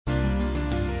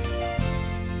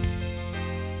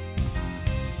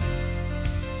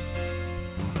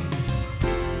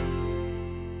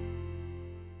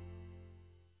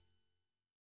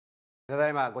ただ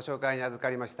いまご紹介に預か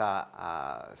りまし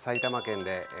た埼玉県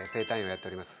で整体院をやってお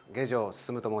ります下條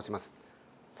進と申します。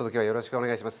その時はよろしくお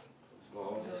願いします。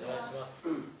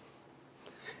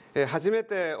初め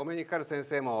てお目にかかる先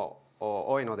生も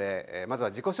多いので、まずは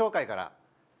自己紹介から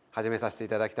始めさせてい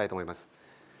ただきたいと思います。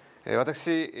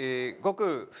私、ご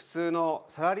く普通の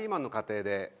サラリーマンの家庭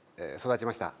で育ち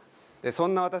ました。そ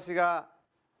んな私が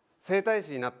整体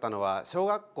師になったのは小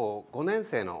学校5年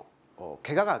生の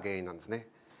怪我が原因なんですね。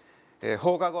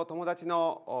放課後、友達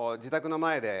の自宅の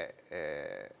前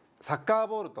でサッカー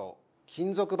ボールと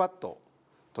金属バット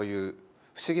という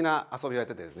不思議な遊びをやっ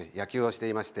ててですね、野球をして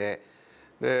いまして、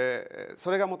そ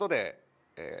れが元で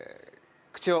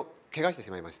口を怪我して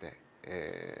しまいまして、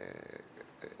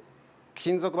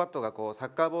金属バットがサ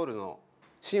ッカーボールの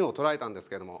芯を捉えたんで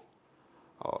すけれども、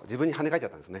自分に跳ね返っちゃ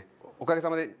ったんですね。おかげさ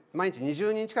まで毎日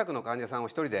20人近くの患者さんを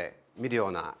一人で見るよ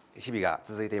うな日々が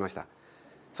続いていました。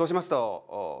そうします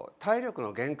と体力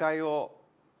の限界を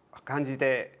感じ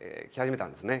てき始めた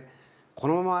んですね。こ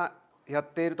のままやっ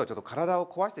ているとちょっと体を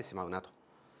壊してしまうなと。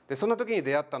そんな時に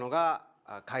出会ったのが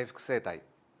回復整体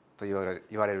と言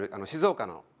われる静岡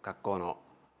の学校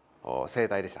の整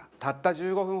体でした。たった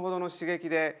15分ほどの刺激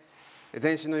で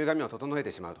全身の歪みを整え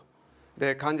てしまうと。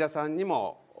で、患者さんに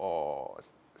も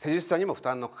施術者にも負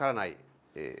担のかからない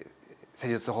施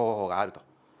術方法があると。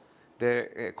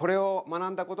で、これを学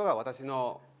んだことが私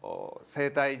の整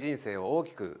体人生を大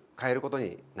きく変えること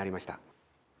になりました。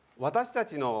私た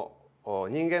ちの人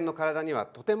間の体には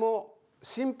とても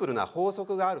シンプルな法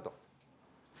則がある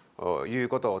という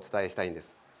ことをお伝えしたいんで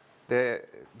す。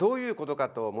で、どういうことか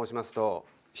と申しますと、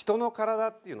人の体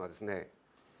っていうのはですね、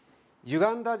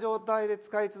歪んだ状態で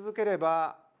使い続けれ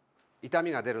ば痛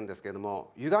みが出るんですけれど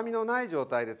も、歪みのない状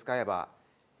態で使えば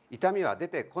痛みは出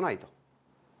てこないと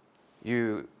い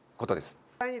うことです。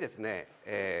実際にですね、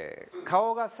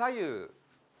顔が左右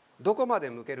どこまで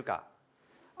向けるか、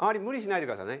あまり無理しないでく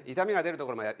ださいね。痛みが出ると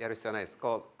ころまでやる必要はないです。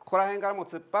ここら辺からもう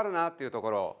突っ張るなっていうとこ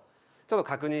ろをちょっと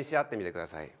確認し合ってみてくだ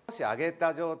さい。少し上げ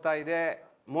た状態で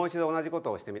もう一度同じこ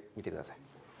とをしてみてください。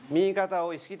右肩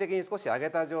を意識的に少し上げ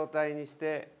た状態にし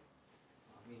て、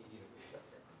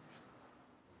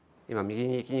今右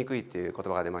に行きにくいっていう言葉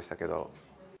が出ましたけど、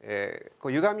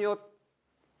歪みを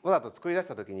わざと作り出し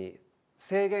た時に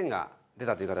制限が出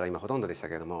たという方が今ほとんどでした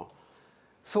けれども、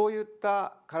そういっ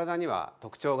た体には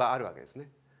特徴があるわけですね。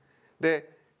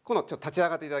で、今度ちょっと立ち上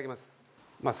がっていただきます。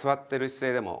座ってる姿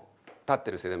勢でも立っ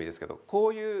てる姿勢でもいいですけど、こ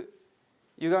ういう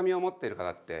歪みを持っている方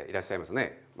っていらっしゃいます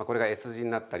ね。これが S 字に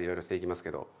なったりいろいろしていきます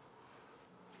けど、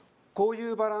こうい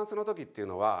うバランスの時っていう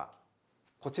のは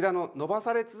こちらの伸ば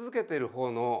され続けている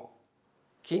方の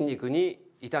筋肉に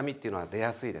痛みっていうのは出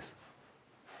やすいです。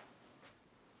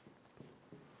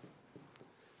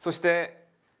そして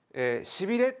し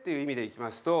びれっていう意味でいき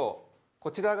ますと、こ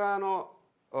ちら側の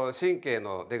神経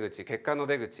の出口、血管の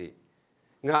出口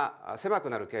が狭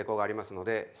くなる傾向がありますの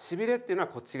で、しびれっていうのは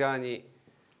こっち側に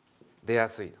出や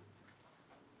すい。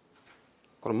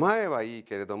この前はいい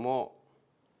けれども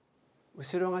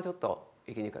後ろがちょっと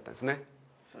行きにくかったですね。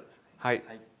そうですね。はい。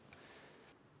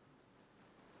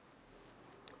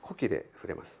呼気で触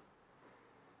れます。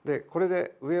で、これ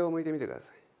で上を向いてみてくだ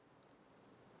さい。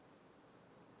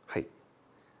はい。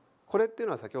これっていう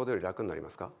のは先ほどより楽になりま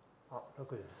すか？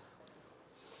楽で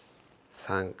す。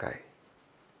3回。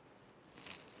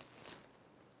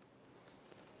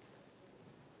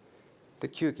で、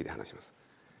吸気で離します。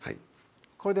はい。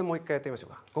これでもう一回やってみましょ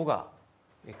うか。5が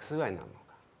X ぐらいになるのか。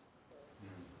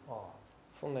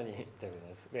そんなに痛くない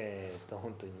です。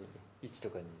本当に1と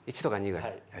か2。1とか2ぐら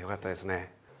い。はい、よかったです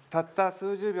ね。たった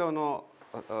数十秒の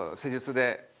施術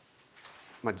で、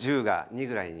10が2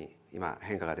ぐらいに今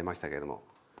変化が出ましたけれども、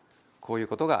こういう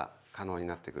ことが可能に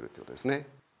なってくるということですね。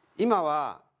今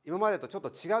は今までとちょっと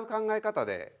違う考え方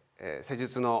で施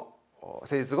術後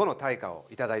の対価を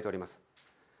いただいております。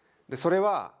で、それ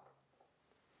は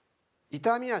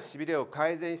痛みやしびれを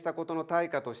改善したことの対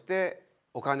価として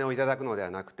お金をいただくのでは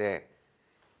なくて、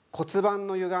骨盤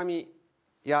の歪み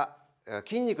や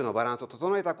筋肉のバランスを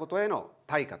整えたことへの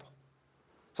対価と、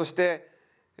そして、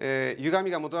歪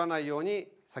みが戻らないように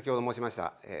先ほど申しまし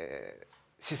た、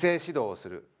姿勢指導をす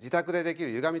る、自宅ででき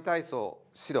る歪み体操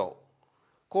指導、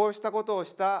こうしたことを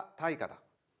した対価だ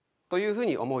というふう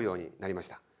に思うようになりまし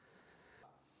た。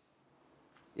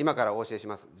今からお教えし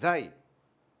ます。座位、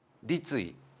立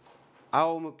位、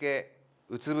仰向け、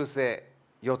うつ伏せ、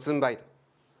四つん這いと、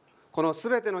この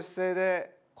全ての姿勢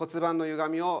で骨盤の歪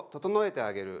みを整えて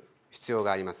あげる必要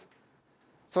があります。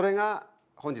それが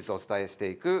本日お伝えして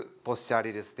いくポスチャー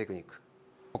リリーステクニック。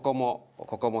ここも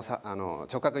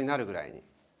直角になるぐらいに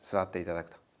座っていただ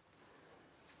くと。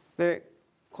で、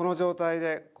この状態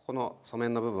でここの素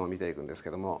面の部分を見ていくんです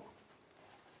けども、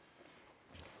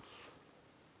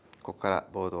ここから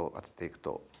ボードを当てていく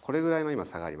とこれぐらいの今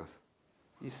差があります。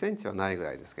1センチはないぐ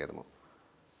らいですけれども、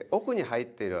奥に入っ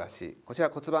ている足、こちら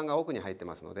骨盤が奥に入って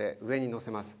ますので上に乗せ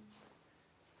ます。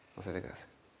乗せてください。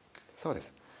そうで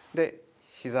す。で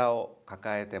膝を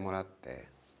抱えてもらって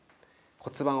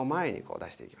骨盤を前にこう出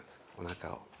していきます。お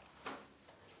腹をこ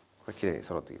れきれいに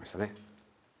揃ってきましたね。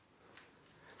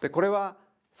でこれは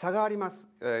差があります。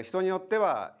人によって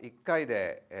は1回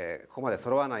でここまで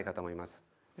揃わない方もいます。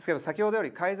ですけど先ほどよ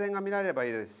り改善が見られればい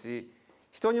いですし、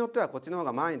人によってはこっちの方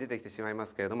が前に出てきてしまいま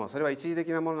すけれども、それは一時的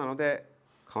なものなので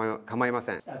構いま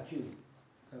せん。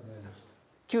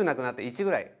9なくなって1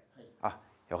ぐらい、あ、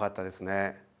よかったです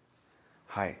ね。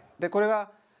はい。でこれ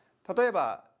が例え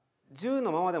ば10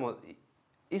のままでも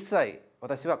一切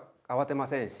私は慌てま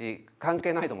せんし関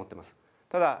係ないと思ってます。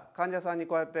ただ患者さんに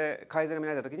こうやって改善が見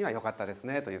られた時には良かったです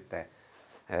ねと言って、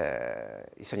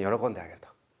一緒に喜んであげると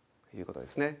いうことで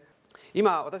すね。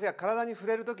今私が体に触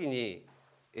れる時に、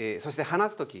そして離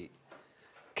す時、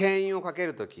牽引をかけ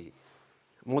る時、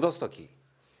戻す時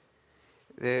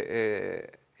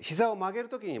で、膝を曲げる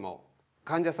時にも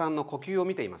患者さんの呼吸を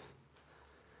見ています。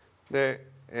で、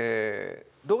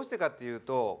どうしてかっていう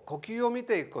と、呼吸を見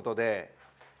ていくことで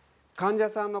患者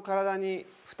さんの体に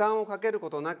負担をかけるこ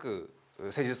となく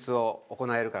施術を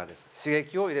行えるからです。刺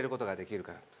激を入れることができる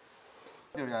から。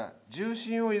よりは重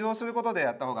心を移動することで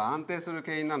やった方が安定する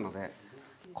牽引なので、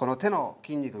この手の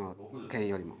筋肉の牽引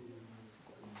よりも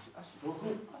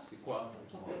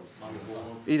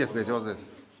いいですね。上手で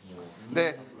す。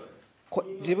で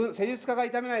施術家が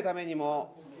痛めないために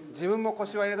も自分も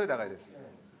腰は入れといた方がいいです。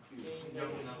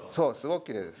そう、すごく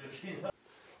綺麗です。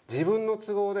自分の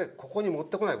都合でここに持っ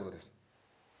てこないことです。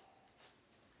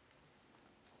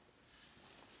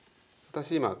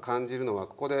私今感じるのは、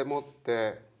ここで持っ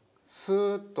てス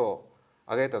ーッと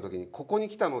上げた時にここに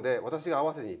来たので私が合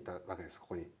わせに行ったわけです。こ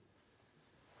こに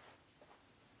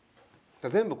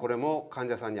全部これも患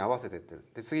者さんに合わせていってる。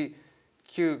で次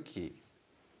9期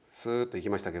スーッと行き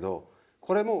ましたけど、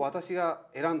これも私が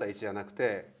選んだ位置じゃなく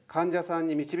て患者さん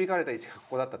に導かれた位置がこ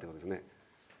こだったということですね。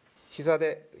膝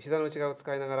の内側を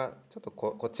使いながらちょっと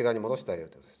こっち側に戻してあげる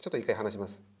ということです。ちょっと一回離しま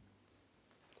す。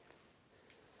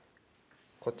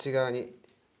こっち側に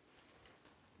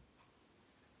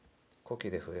呼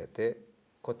気で触れて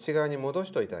こっち側に戻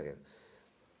しといてあげる。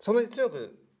そんなに強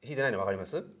く引いてないの分かりま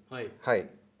す？はい、はい、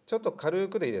ちょっと軽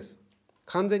くでいいです。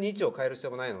完全に位置を変える必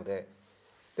要もないので、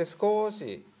少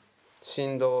し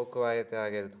振動を加えてあ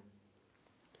げると。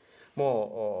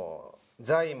もう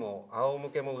座位も仰向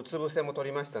けもうつ伏せも取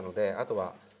りましたので、あと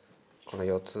はこの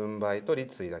四つん這いと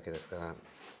立位だけですから、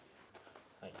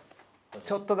はい、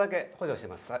ちょっとだけ補助して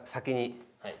ます。先に、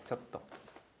はい、ちょっと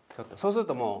そうする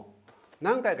ともう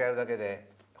何回かやるだけで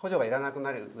補助がいらなく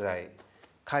なるぐらい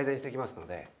改善してきますの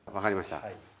で。分かりました。は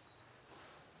い、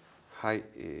はい、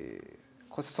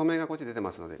腰染めがこっち出て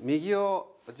ますので右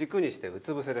を軸にしてう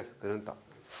つ伏せです。ぐるんと。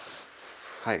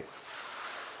はい、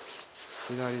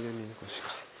左で右腰か。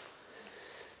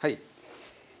はい、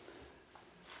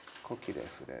呼気で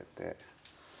触れて、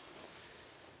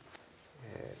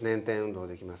捻転運動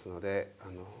できますので、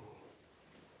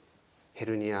ヘ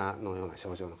ルニアのような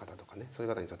症状の方とかね、そうい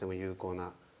う方にとても有効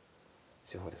な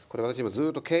手法です。これ私もず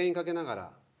っと牽引かけなが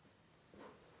ら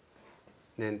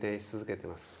捻転し続けて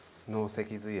ます。脳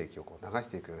脊髄液をこう流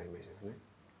していくようなイメージですね。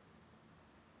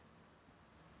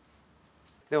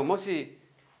でももし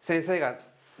先生が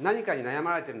何かに悩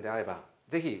まれているのであれば、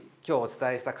ぜひ今日お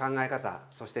伝えした考え方、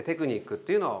そしてテクニックっ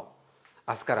ていうのを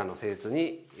明日からの施術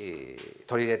に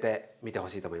取り入れてみてほ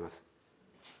しいと思います。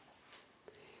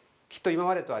きっと今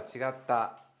までとは違っ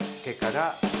た結果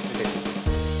が出てくる。